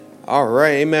All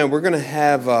right, amen. We're going to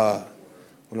have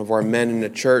one of our men in the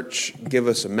church give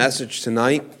us a message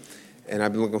tonight, and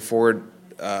I've been looking forward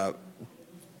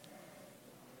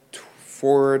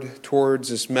towards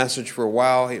this message for a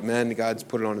while. Amen. God's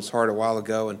put it on his heart a while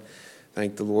ago, and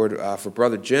thank the Lord for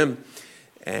Brother Jim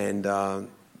and the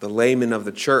laymen of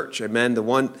the church. Amen. The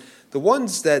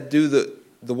ones that do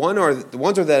the ones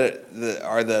that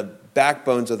are the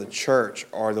backbones of the church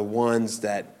are the ones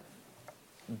that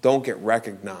don't get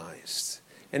recognized.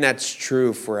 And that's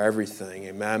true for everything,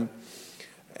 amen?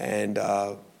 And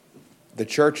the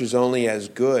church is only as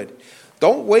good.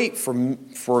 Don't wait for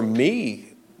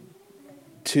me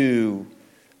to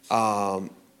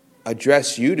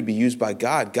address you to be used by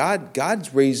God. God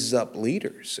raises up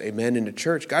leaders, amen, in the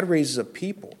church. God raises up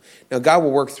people. Now, God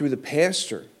will work through the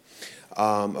pastor,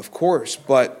 of course,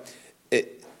 but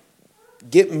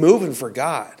get moving for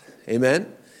God,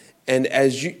 amen? And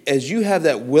as you have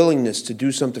that willingness to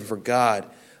do something for God,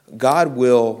 God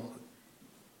will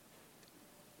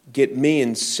get me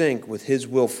in sync with his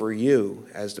will for you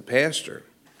as the pastor.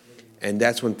 And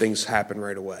that's when things happen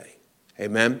right away.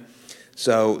 Amen?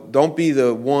 So don't be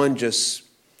the one just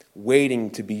waiting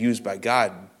to be used by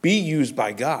God. Be used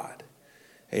by God.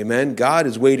 Amen? God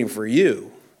is waiting for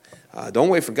you. Don't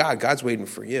wait for God. God's waiting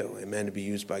for you. Amen? To be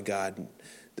used by God.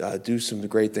 Do some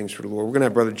great things for the Lord. We're going to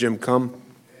have Brother Jim come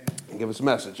and give us a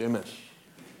message. Amen.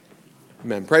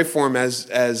 Amen. Pray for him as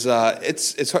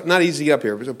it's not easy to get up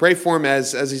here, so pray for him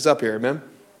as he's up here. Amen.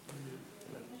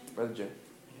 Brother Jim.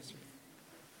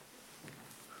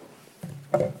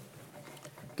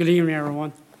 Good evening,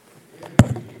 everyone.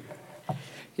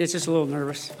 It's just a little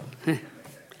nervous.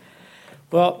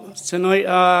 Well, tonight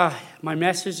my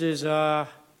message is going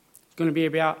to be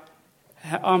about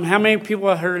how many people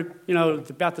have heard,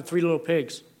 about the three little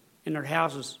pigs in their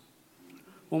houses.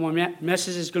 Well, my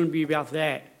message is going to be about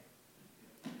that.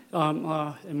 And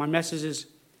my message is,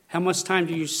 how much time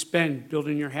do you spend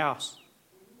building your house?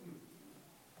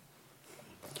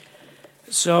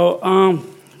 So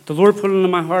the Lord put it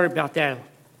in my heart about that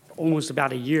almost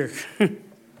about a year.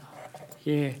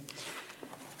 Yeah.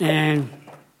 And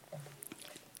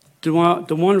the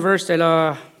one verse that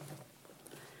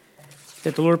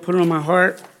the Lord put on my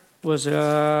heart was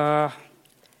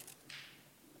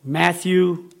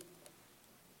Matthew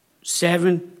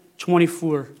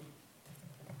 7:24.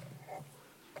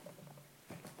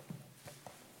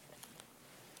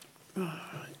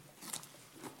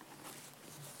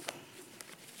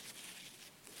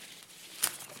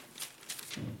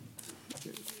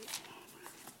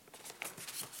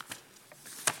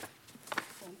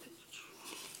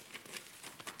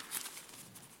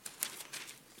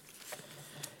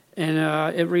 And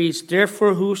it reads,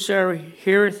 "Therefore whosoever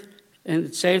heareth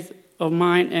and saith of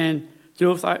mine and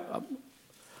doeth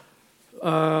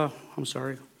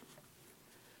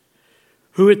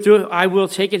who it doeth, I will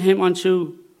take him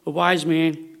unto a wise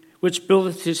man, which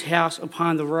buildeth his house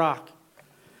upon the rock."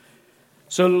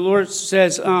 So the Lord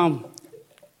says,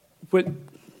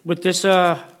 with this,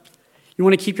 you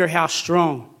want to keep your house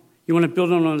strong. You want to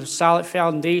build it on a solid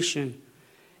foundation.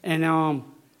 And you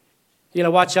got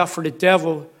to watch out for the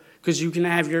devil, because you can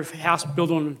have your house built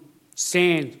on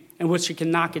sand, in which you can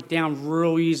knock it down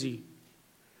real easy.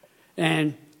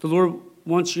 And the Lord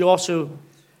wants you also,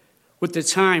 with the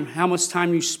time, how much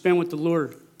time you spend with the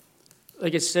Lord.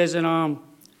 Like it says in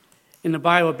the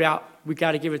Bible about we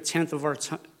got to give a tenth of our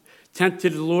tenth to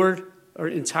the Lord, or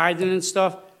in tithing and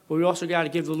stuff, but we also got to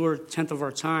give the Lord a tenth of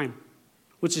our time,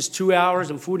 which is 2 hours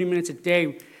and 40 minutes a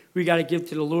day we got to give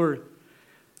to the Lord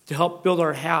to help build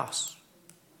our house,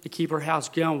 to keep our house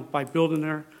going by building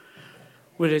there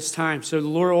with his time. So the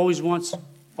Lord always wants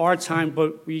our time,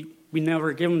 but we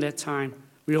never give him that time.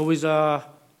 We always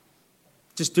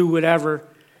just do whatever,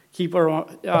 keep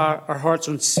our hearts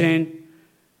on sin,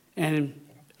 and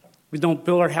we don't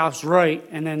build our house right,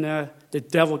 and then the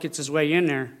devil gets his way in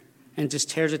there and just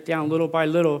tears it down little by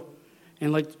little,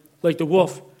 and like the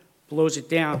wolf, blows it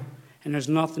down, and there's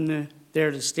nothing there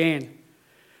to stand.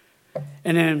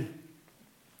 And then,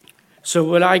 so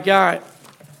what I got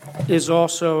is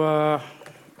also,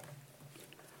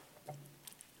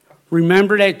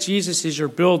 remember that Jesus is your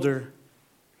builder.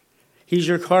 He's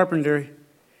your carpenter.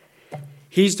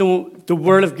 He's the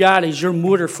Word of God is your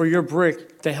mortar for your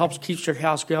brick that helps keep your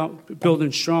house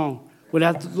building strong.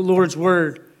 Without the Lord's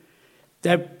Word,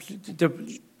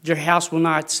 your house will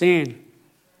not stand.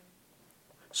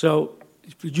 So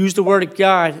use the Word of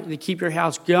God to keep your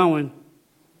house going,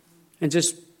 and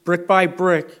just brick by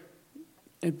brick,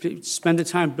 and spend the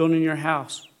time building your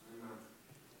house.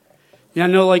 Yeah, I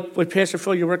know, like with Pastor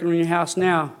Phil, you're working on your house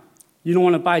now. You don't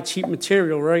want to buy cheap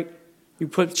material, right? You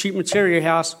put cheap material in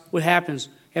your house, what happens?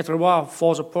 After a while, it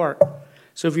falls apart.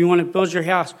 So if you want to build your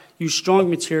house, use strong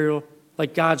material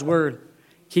like God's word.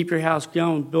 Keep your house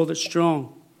going, build it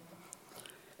strong.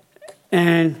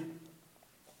 And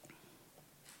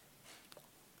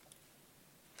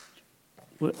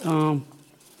I'm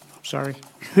sorry.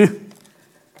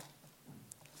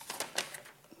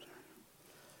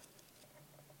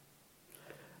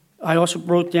 I also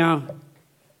wrote down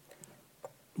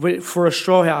for a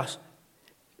straw house,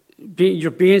 you're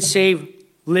being saved,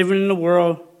 living in the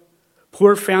world,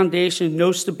 poor foundation,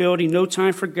 no stability, no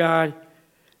time for God,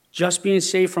 just being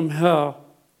saved from hell,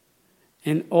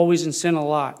 and always in sin a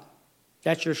lot.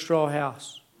 That's your straw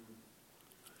house.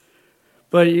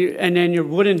 And then your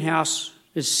wooden house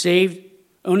is saved,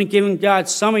 only giving God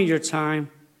some of your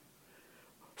time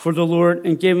for the Lord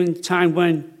and giving time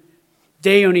when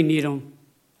they only need Him.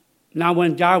 Not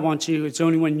when God wants you, it's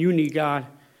only when you need God.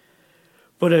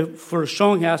 But for a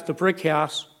strong house, the brick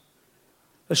house,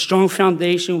 a strong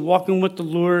foundation, walking with the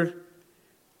Lord,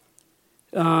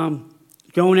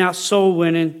 going out soul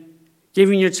winning,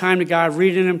 giving your time to God,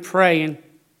 reading and praying,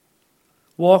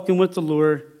 walking with the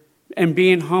Lord, and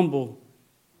being humble,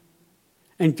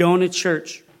 and going to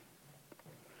church.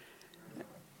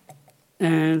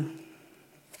 And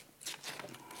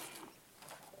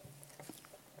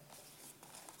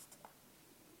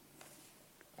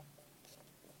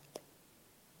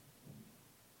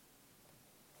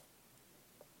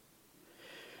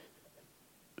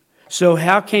so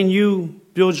how can you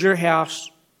build your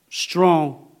house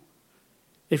strong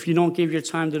if you don't give your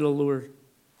time to the Lord?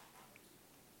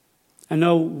 I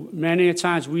know many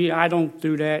times I don't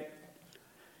do that.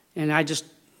 And I just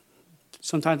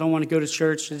sometimes don't want to go to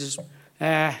church. I just,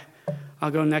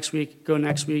 I'll go next week.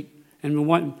 And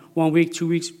one week, 2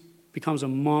 weeks becomes a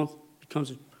month,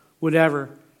 becomes whatever.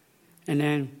 And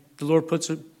then the Lord puts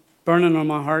a burning on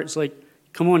my heart. It's like,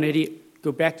 come on, idiot.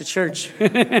 Go back to church. You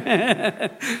got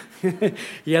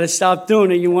to stop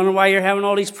doing it. You wonder why you're having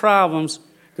all these problems.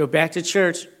 Go back to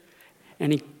church.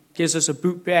 And He gives us a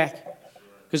boot back.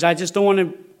 Because I just don't want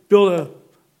to build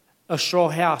a straw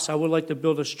house. I would like to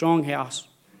build a strong house,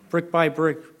 brick by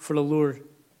brick, for the Lord.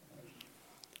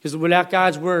 Because without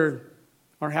God's word,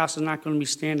 our house is not going to be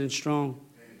standing strong.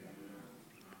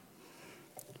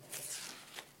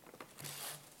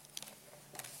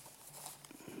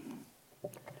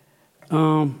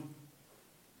 I'm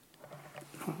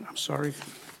sorry.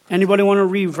 Anybody want to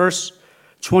read verse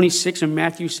 26 in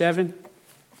Matthew 7?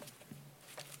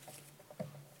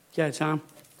 Yeah, Tom.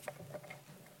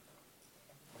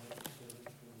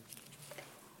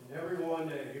 And everyone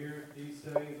that heareth these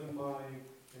sayings of mine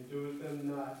and doeth them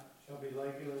not shall be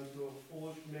likened unto a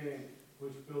foolish man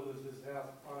which buildeth his house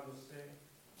upon the sand.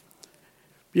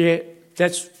 Yeah,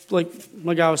 that's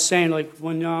like I was saying, like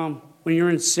when you're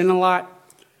in sin a lot,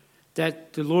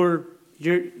 that the Lord,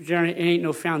 there ain't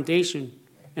no foundation.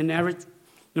 And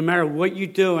no matter what you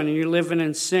do and you're living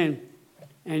in sin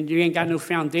and you ain't got no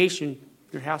foundation,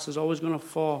 your house is always going to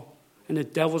fall. And the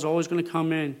devil's always going to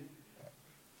come in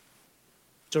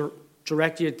to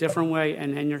direct you a different way,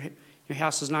 and then your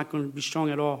house is not going to be strong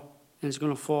at all, and it's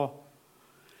going to fall.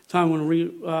 Tom, want to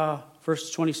read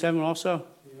verse 27 also?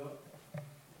 Yep.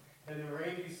 And the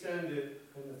rain descended,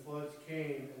 and the floods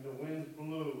came, and the winds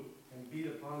blew, and beat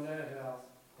upon that house,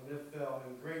 and it fell,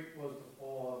 and great was the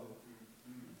fall of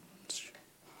it.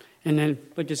 And then,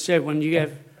 like I said, when you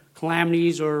have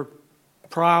calamities or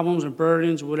problems or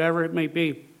burdens, whatever it may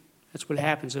be, that's what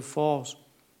happens. It falls.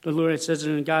 The Lord, it says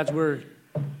it in God's word.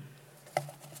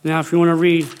 Now, if you want to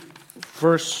read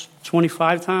verse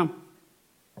 25, Tom.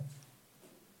 And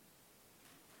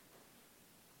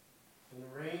the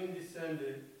rain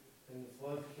descended, and the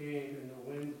floods came, and the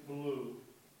winds blew,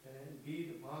 and it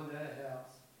beat upon that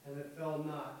house, and it fell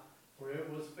not, for it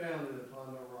was founded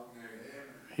upon the rock.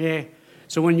 Yeah.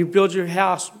 So when you build your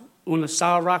house on a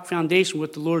solid rock foundation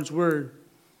with the Lord's word,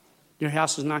 your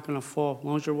house is not going to fall as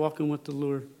long as you're walking with the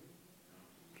Lord.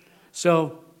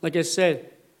 So, like I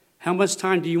said, how much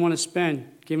time do you want to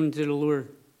spend giving to the Lord?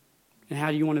 And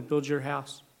how do you want to build your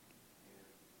house?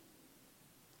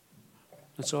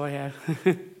 That's all I have.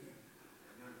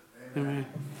 Amen.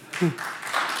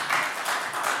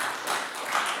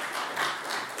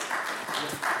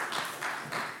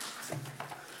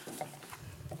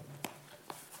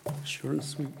 Short and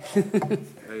sweet.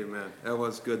 Amen. That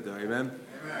was good, though. Amen?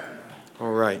 Amen.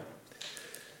 All right.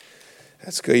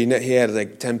 That's good. He had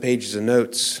like 10 pages of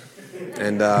notes.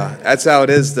 And that's how it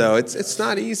is, though. It's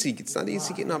not easy. It's not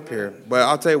easy getting up here. But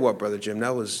I'll tell you what, Brother Jim, that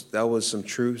was some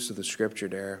truths of the Scripture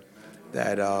there.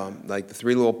 That like the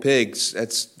three little pigs.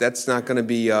 That's not going to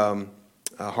be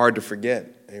hard to forget.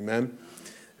 Amen.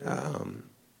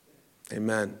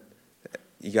 Amen.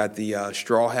 You got the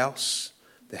straw house,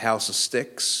 the house of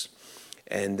sticks,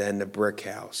 and then the brick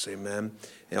house. Amen.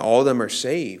 And all of them are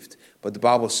saved. But the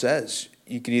Bible says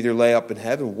you can either lay up in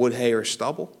heaven wood, hay, or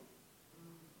stubble,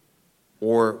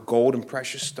 or gold and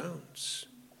precious stones.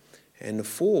 And the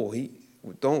fool, he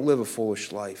don't live a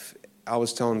foolish life. I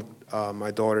was telling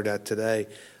my daughter that today.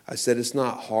 I said it's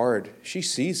not hard. She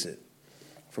sees it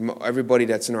from everybody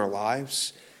that's in our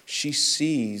lives. She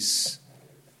sees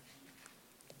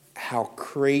how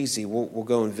crazy. We'll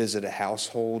go and visit a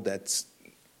household that's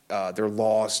they're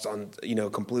lost,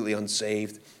 completely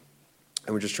unsaved,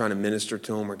 and we're just trying to minister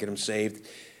to them or get them saved.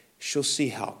 She'll see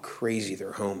how crazy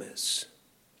their home is,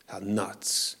 how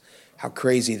nuts, how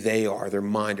crazy they are, their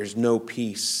mind. There's no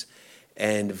peace,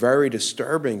 and very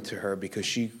disturbing to her because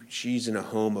she's in a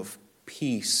home of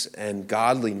peace and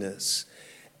godliness,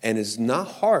 and it's not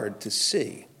hard to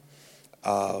see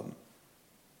the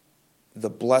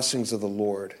blessings of the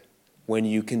Lord when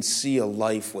you can see a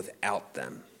life without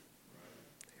them,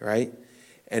 right?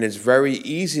 And it's very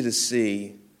easy to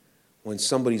see when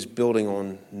somebody's building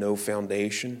on no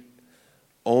foundation,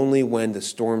 only when the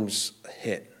storms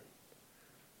hit.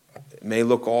 It may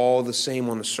look all the same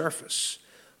on the surface,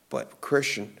 but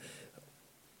Christian,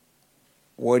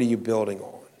 what are you building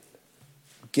on?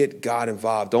 Get God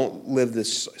involved. Don't live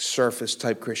this surface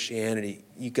type Christianity.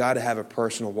 You got to have a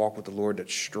personal walk with the Lord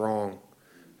that's strong.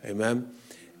 Amen?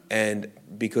 And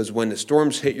because when the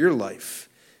storms hit your life,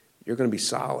 you're going to be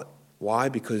solid. Why?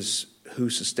 Because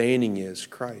who's sustaining you is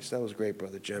Christ. That was great,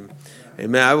 Brother Jim.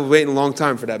 Amen. I was waiting a long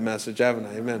time for that message, haven't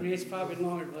I? Amen. I mean, it's probably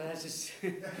longer, but that's just...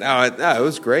 No, it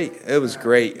was great. It was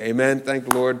great. Amen. Thank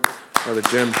the Lord, Brother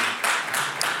Jim.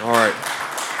 All right.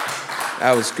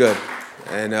 That was good.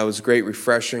 And that was great,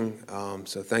 refreshing.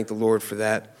 So thank the Lord for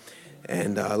that.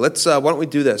 And why don't we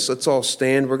do this? Let's all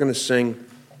stand. We're going to sing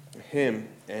a hymn,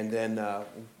 and then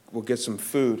we'll get some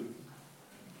food.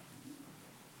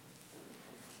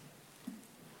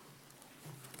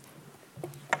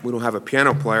 We don't have a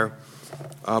piano player,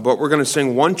 but we're going to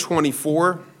sing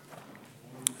 124.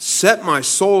 Set my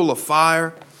soul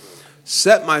afire.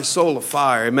 Set my soul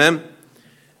afire. Amen.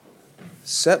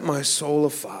 Set my soul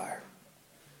afire.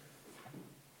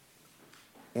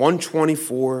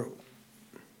 124.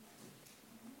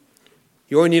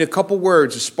 You only need a couple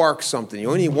words to spark something. You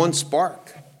only need one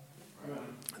spark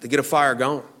to get a fire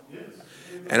going.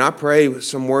 And I pray with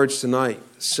some words tonight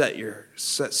set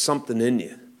something in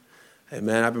you.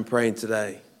 Amen. I've been praying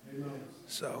today.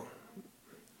 So,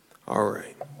 all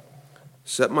right.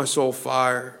 Set my soul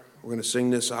fire. We're going to sing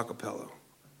this a cappella.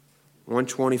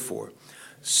 124.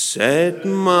 Set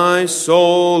my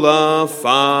soul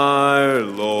afire,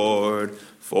 Lord,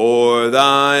 for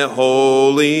thy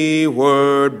holy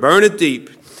word. Burn it deep.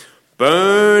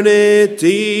 Burn it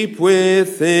deep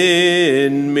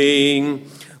within me.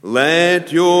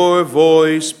 Let your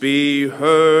voice be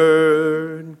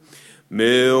heard.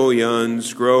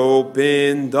 Millions grope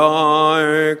in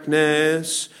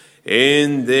darkness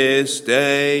in this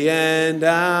day and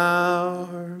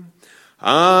hour.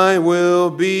 I will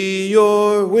be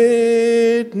your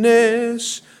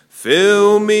witness.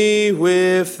 Fill me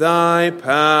with thy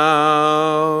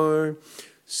power.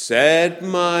 Set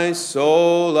my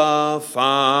soul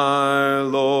afire,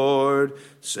 Lord.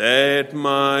 Set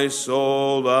my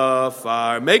soul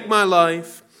afire. Make my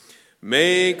life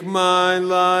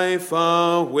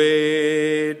a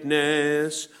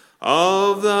witness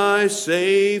of thy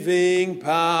saving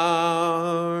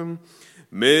power.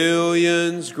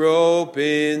 Millions grope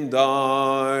in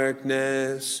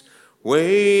darkness,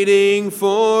 waiting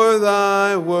for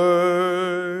thy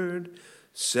word.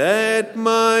 Set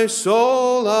my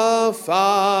soul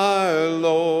afire,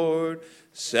 Lord.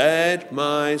 Set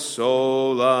my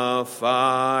soul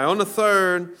afire. On the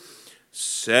third.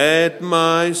 Set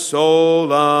my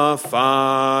soul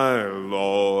afire,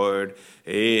 Lord,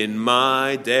 in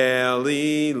my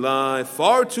daily life.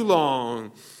 Far too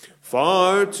long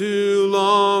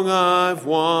I've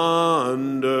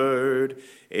wandered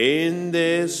in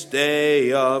this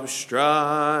day of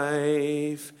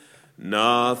strife.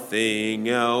 Nothing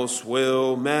else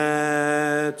will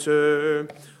matter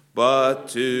but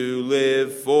to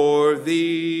live for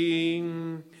thee.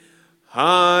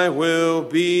 I will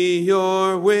be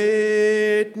your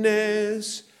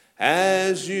witness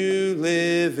as you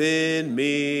live in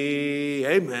me.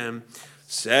 Amen.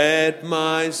 Set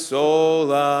my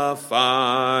soul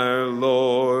afire,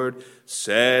 Lord.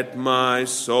 Set my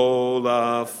soul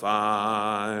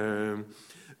afire.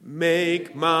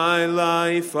 Make my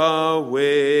life a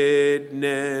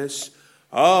witness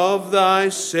of thy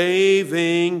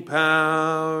saving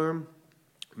power.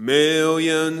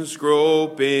 Millions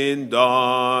grope in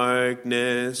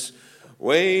darkness,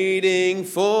 waiting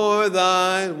for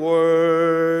thy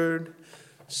word.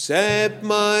 Set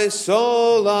my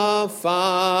soul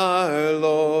afire,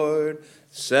 Lord.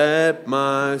 Set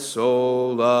my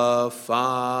soul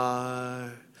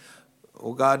afire.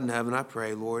 Oh God in heaven, I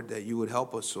pray, Lord, that you would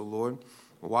help us, oh Lord.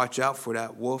 Watch out for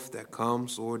that wolf that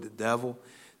comes, Lord, the devil,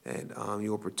 and you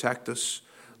will protect us,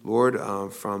 Lord,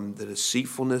 from the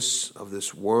deceitfulness of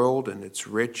this world and its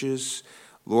riches,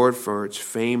 Lord, for its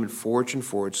fame and fortune,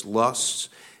 for its lusts,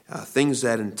 things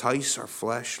that entice our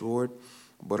flesh, Lord,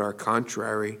 but are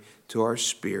contrary to our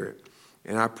spirit.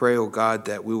 And I pray, oh God,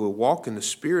 that we will walk in the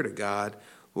Spirit of God,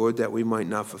 Lord, that we might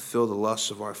not fulfill the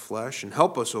lusts of our flesh. And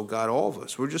help us, oh God, all of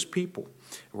us. We're just people.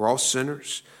 We're all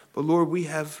sinners. But Lord, we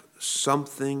have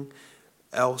something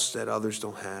else that others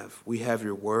don't have. We have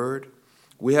your word.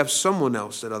 We have someone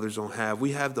else that others don't have.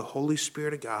 We have the Holy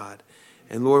Spirit of God.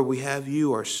 And Lord, we have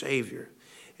you, our Savior.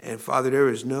 And Father, there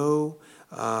is no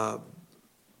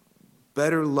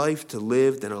better life to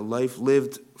live than a life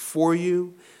lived for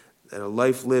you, than a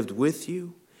life lived with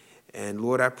you. And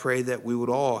Lord, I pray that we would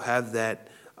all have that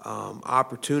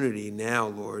opportunity now,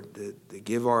 Lord, to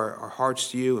give our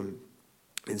hearts to you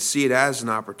and see it as an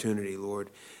opportunity, Lord.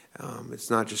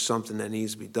 It's not just something that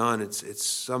needs to be done. It's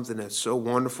something that's so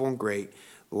wonderful and great,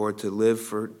 Lord, to live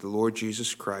for the Lord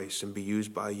Jesus Christ and be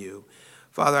used by you.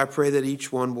 Father, I pray that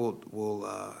each one will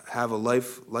have a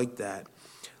life like that.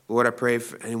 Lord, I pray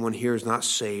if anyone here is not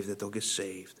saved, that they'll get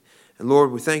saved. And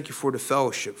Lord, we thank you for the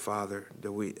fellowship, Father,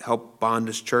 that we help bond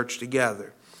this church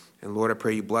together. And Lord, I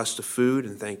pray you bless the food,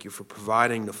 and thank you for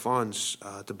providing the funds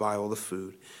to buy all the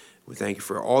food. We thank you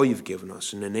for all you've given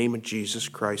us. In the name of Jesus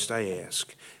Christ, I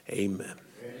ask. Amen.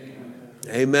 Amen.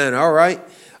 Amen. All right.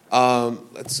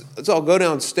 Let's all go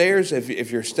downstairs if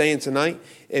you're staying tonight.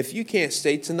 If you can't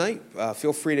stay tonight,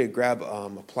 feel free to grab a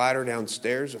platter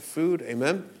downstairs of food.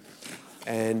 Amen.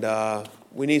 And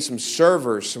we need some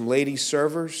servers, some lady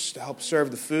servers to help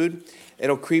serve the food.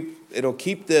 It'll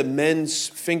keep the men's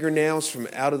fingernails from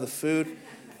out of the food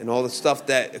and all the stuff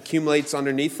that accumulates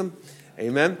underneath them.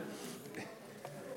 Amen.